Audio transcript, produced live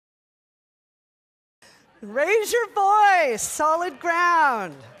Raise your voice. Solid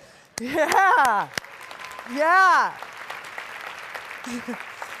ground. Yeah. Yeah.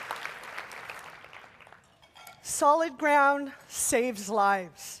 Solid ground saves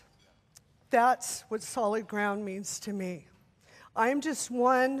lives. That's what solid ground means to me. I'm just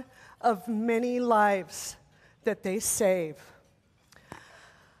one of many lives that they save.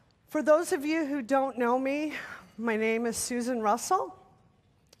 For those of you who don't know me, my name is Susan Russell.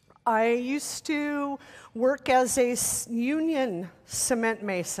 I used to work as a union cement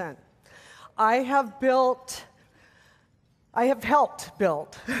mason. I have helped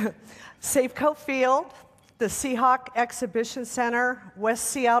build Safeco Field, the Seahawk Exhibition Center, West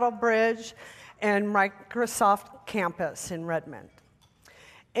Seattle Bridge, and Microsoft campus in Redmond.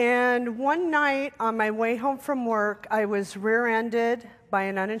 And one night on my way home from work, I was rear-ended by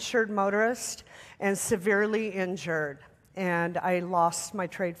an uninsured motorist and severely injured, and I lost my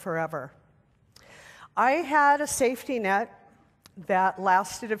trade forever. I had a safety net that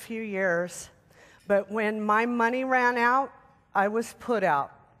lasted a few years, but when my money ran out, I was put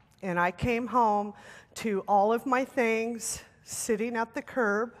out, and I came home to all of my things sitting at the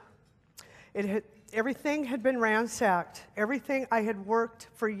curb. Everything had been ransacked. Everything I had worked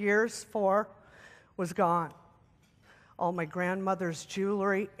for years for was gone. All my grandmother's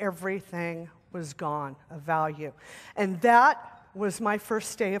jewelry, everything was gone of value. And that was my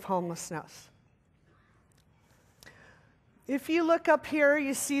first day of homelessness. If you look up here,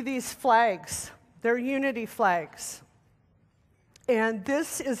 you see these flags. They're unity flags. And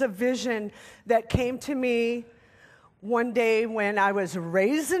this is a vision that came to me one day when I was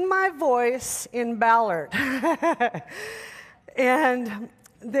raising my voice in Ballard. And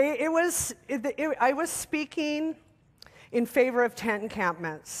I was speaking in favor of tent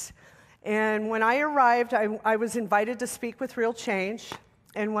encampments. And when I arrived, I was invited to speak with Real Change.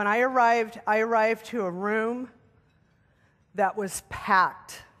 And when I arrived to a room that was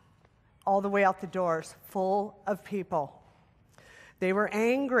packed all the way out the doors, full of people. They were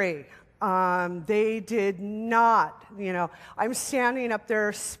angry. They did not, I'm standing up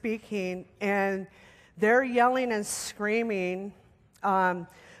there speaking, and they're yelling and screaming,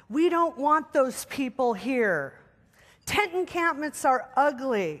 we don't want those people here. Tent encampments are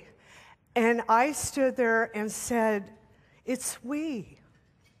ugly. And I stood there and said, it's we.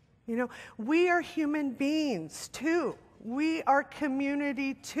 We are human beings too. We are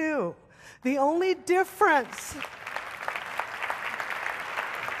community too. The only difference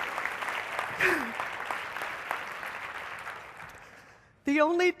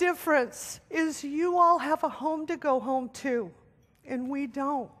is you all have a home to go home to, and we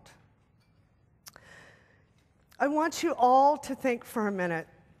don't. I want you all to think for a minute.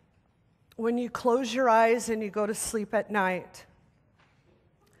 When you close your eyes and you go to sleep at night,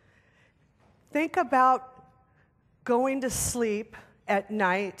 think about going to sleep at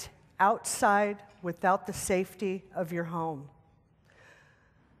night outside without the safety of your home.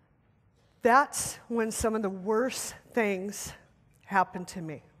 That's when some of the worst things happened to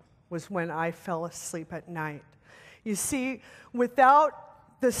me, was when I fell asleep at night. You see,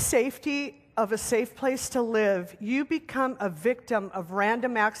 without the safety of a safe place to live, you become a victim of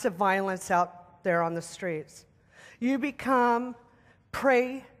random acts of violence out there on the streets. You become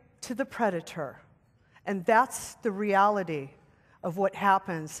prey to the predator. And that's the reality of what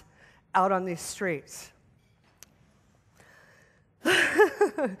happens out on these streets.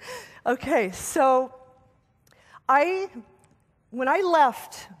 Okay, so when I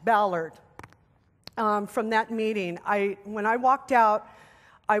left Ballard from that meeting, when I walked out,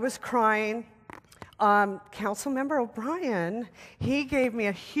 I was crying. Councilmember O'Brien, he gave me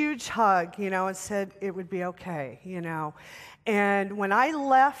a huge hug, and said it would be okay, And when I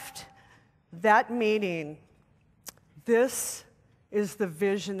left that meeting, this is the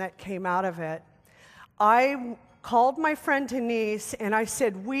vision that came out of it. I called my friend Denise, and I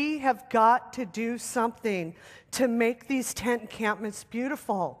said, we have got to do something to make these tent encampments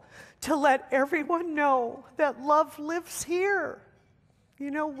beautiful, to let everyone know that love lives here.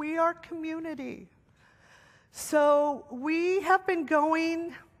 We are community. So we have been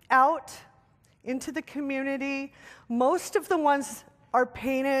going out into the community. Most of the ones are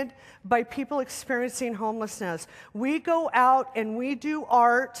painted by people experiencing homelessness. We go out and we do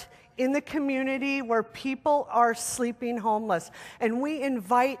art in the community where people are sleeping homeless. And we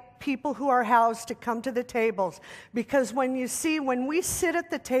invite people who are housed to come to the tables. Because when we sit at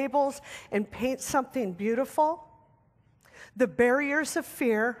the tables and paint something beautiful, the barriers of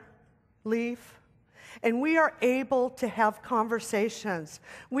fear leave. And we are able to have conversations.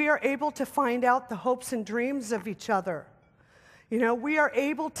 We are able to find out the hopes and dreams of each other. You know, we are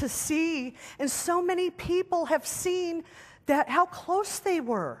able to see, and so many people have seen that how close they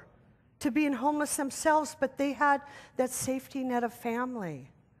were to being homeless themselves, but they had that safety net of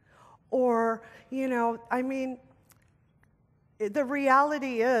family. Or, you know, I mean, the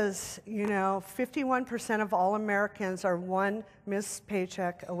reality is, you know, 51% of all Americans are one missed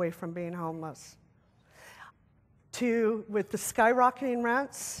paycheck away from being homeless. With the skyrocketing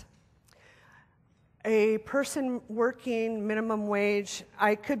rents, a person working minimum wage,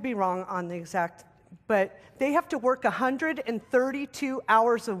 I could be wrong on the exact, but they have to work 132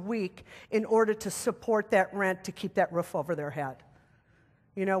 hours a week in order to support that rent to keep that roof over their head.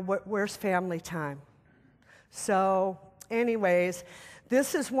 You know, where's family time? So, anyways,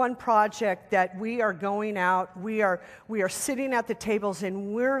 this is one project that we are going out, we are sitting at the tables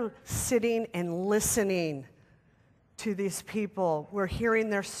and we're sitting and listening to these people. We're hearing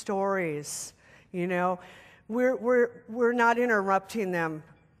their stories. You know, we're not interrupting them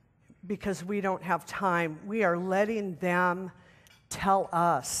because we don't have time. We are letting them tell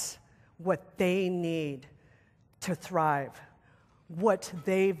us what they need to thrive, what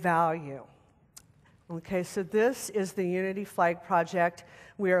they value. Okay, so this is the Unity Flag Project.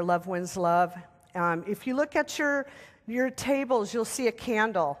 We are Love Wins Love. If you look at your tables, you'll see a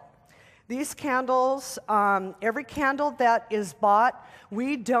candle. These candles, every candle that is bought,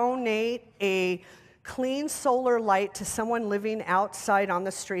 we donate a clean solar light to someone living outside on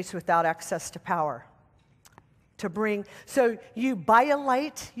the streets without access to power. So you buy a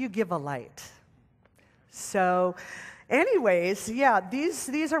light, you give a light. So anyways, yeah,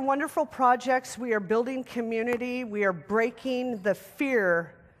 these are wonderful projects. We are building community. We are breaking the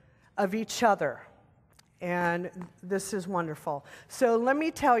fear of each other. And this is wonderful. So let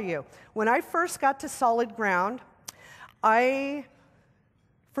me tell you, when I first got to Solid Ground, I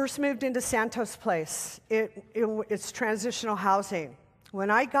first moved into Santos Place. It's transitional housing.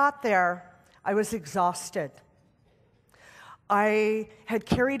 When I got there, I was exhausted. I had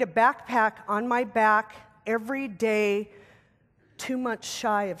carried a backpack on my back every day 2 months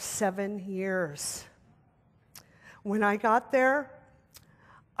shy of 7 years. When I got there,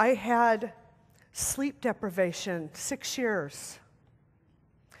 I had sleep deprivation, 6 years.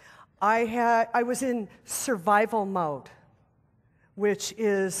 I was in survival mode, which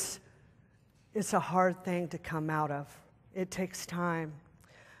it's a hard thing to come out of. It takes time,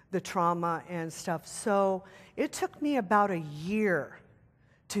 the trauma and stuff. So it took me about a year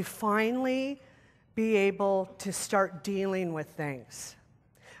to finally be able to start dealing with things.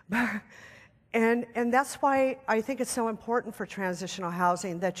 And that's why I think it's so important for transitional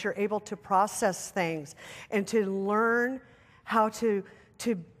housing, that you're able to process things and to learn how to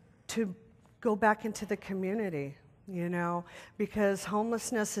go back into the community, you know, because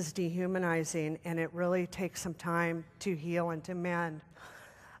homelessness is dehumanizing and it really takes some time to heal and to mend.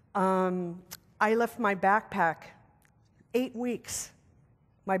 I left my backpack, 8 weeks,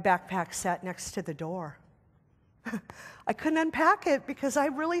 my backpack sat next to the door. I couldn't unpack it because I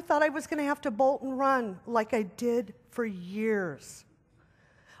really thought I was going to have to bolt and run like I did for years.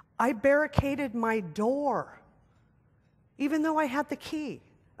 I barricaded my door, even though I had the key.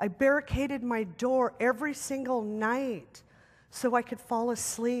 I barricaded my door every single night so I could fall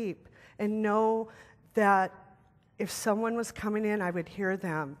asleep and know that if someone was coming in, I would hear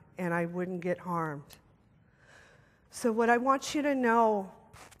them and I wouldn't get harmed. So what I want you to know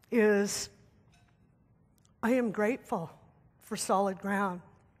is I am grateful for Solid Ground,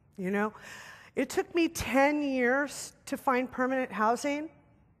 you know. It took me 10 years to find permanent housing.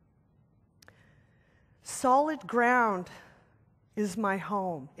 Solid Ground is my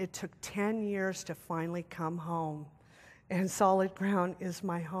home. It took 10 years to finally come home, and Solid Ground is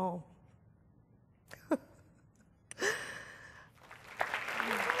my home.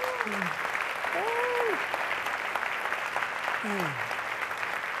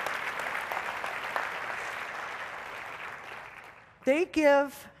 They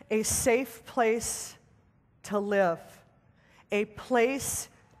give a safe place to live, a place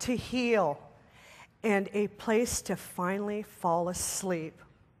to heal, and a place to finally fall asleep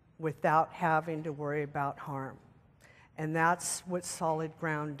without having to worry about harm. And that's what Solid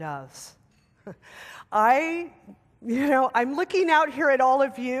Ground does. I'm looking out here at all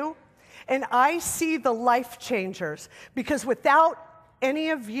of you, and I see the life changers, because without any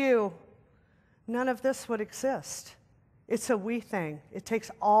of you, none of this would exist. It's a we thing. It takes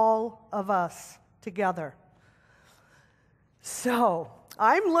all of us together. So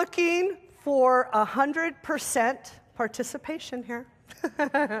I'm looking for 100% participation here.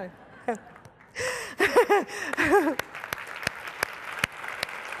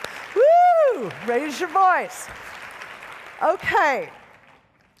 Woo! Raise your voice. Okay.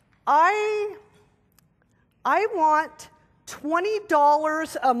 I want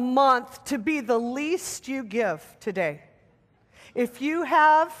 $20 a month to be the least you give today. If you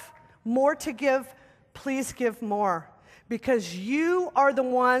have more to give, please give more, because you are the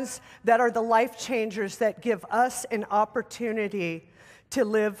ones that are the life changers that give us an opportunity to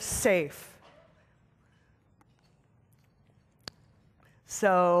live safe.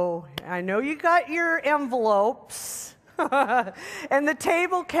 So I know you got your envelopes and the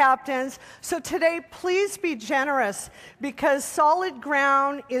table captains. So today, please be generous, because Solid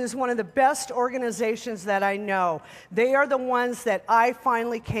Ground is one of the best organizations that I know. They are the ones that I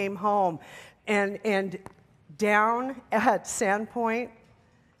finally came home. And down at Sandpoint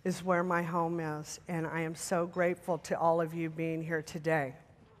is where my home is. And I am so grateful to all of you being here today.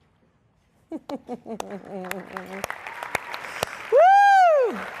 Woo!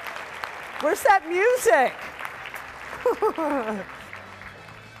 Where's that music?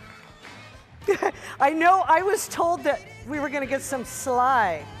 I know I was told that we were going to get some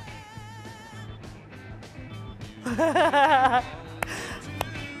Sly.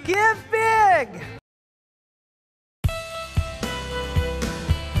 Give big.